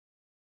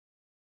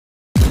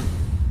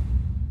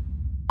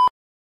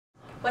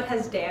what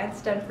has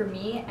dance done for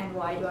me and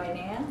why do I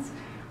dance?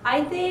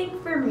 I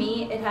think for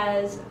me it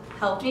has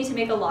helped me to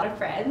make a lot of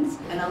friends.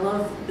 And I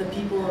love the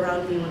people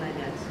around me when I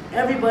dance.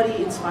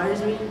 Everybody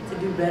inspires me to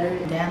do better.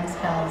 Dance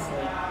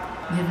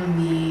has given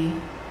me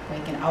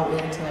an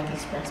outlet to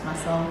express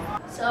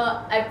myself. So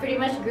I pretty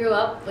much grew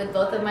up with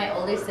both of my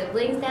older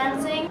siblings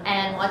dancing,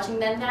 and watching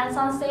them dance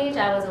on stage,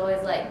 I was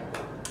always like,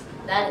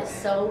 that is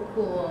so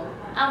cool.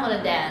 I want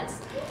to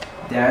dance.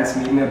 Dance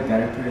made me a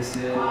better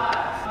person.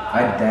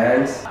 I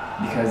dance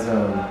because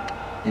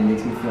it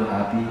makes me feel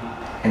happy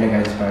and I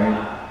get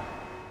inspired.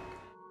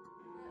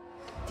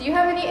 Do you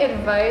have any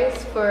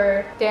advice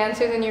for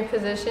dancers in your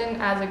position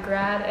as a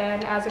grad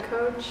and as a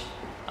coach?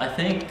 I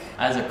think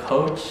as a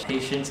coach,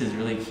 patience is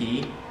really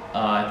key.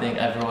 I think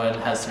everyone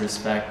has to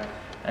respect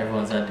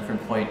everyone's at a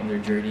different point in their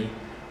journey,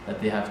 that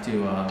they have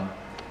to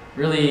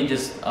really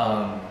just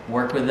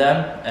work with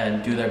them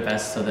and do their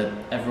best so that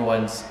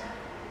everyone's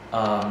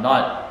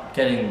not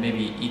getting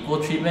maybe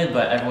equal treatment,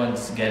 but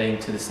everyone's getting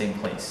to the same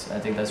place. I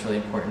think that's really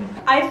important.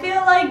 I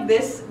feel like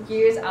this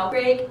year's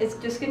Outbreak is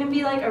just going to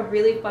be a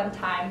really fun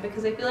time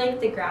because I feel like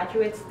the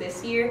graduates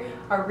this year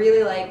are really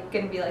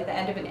going to be the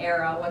end of an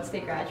era once they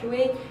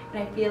graduate,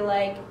 and I feel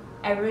like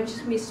everyone's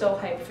just going to be so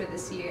hyped for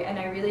this year, and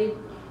I really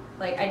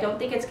I don't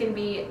think it's going to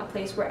be a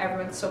place where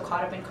everyone's so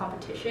caught up in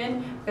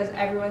competition because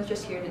everyone's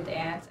just here to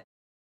dance.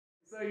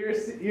 So you're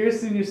a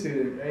senior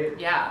student, right?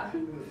 Yeah.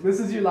 This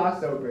is your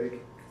last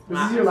Outbreak. This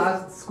is your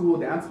last school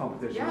dance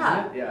competition,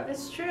 Yeah, isn't it? Yeah.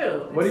 it's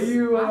true. What are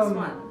you last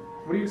one.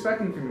 What are you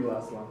expecting from your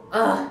last one?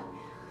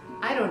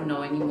 I don't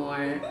know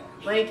anymore.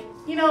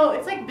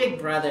 It's like Big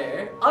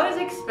Brother. Always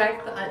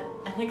expect the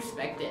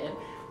unexpected.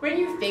 When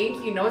you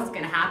think you know what's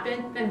gonna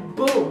happen, then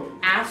boom,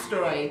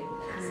 asteroid.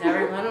 You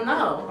never gonna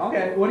know.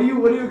 Okay, what are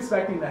you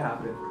expecting to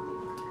happen?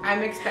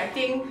 I'm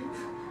expecting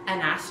an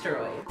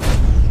asteroid.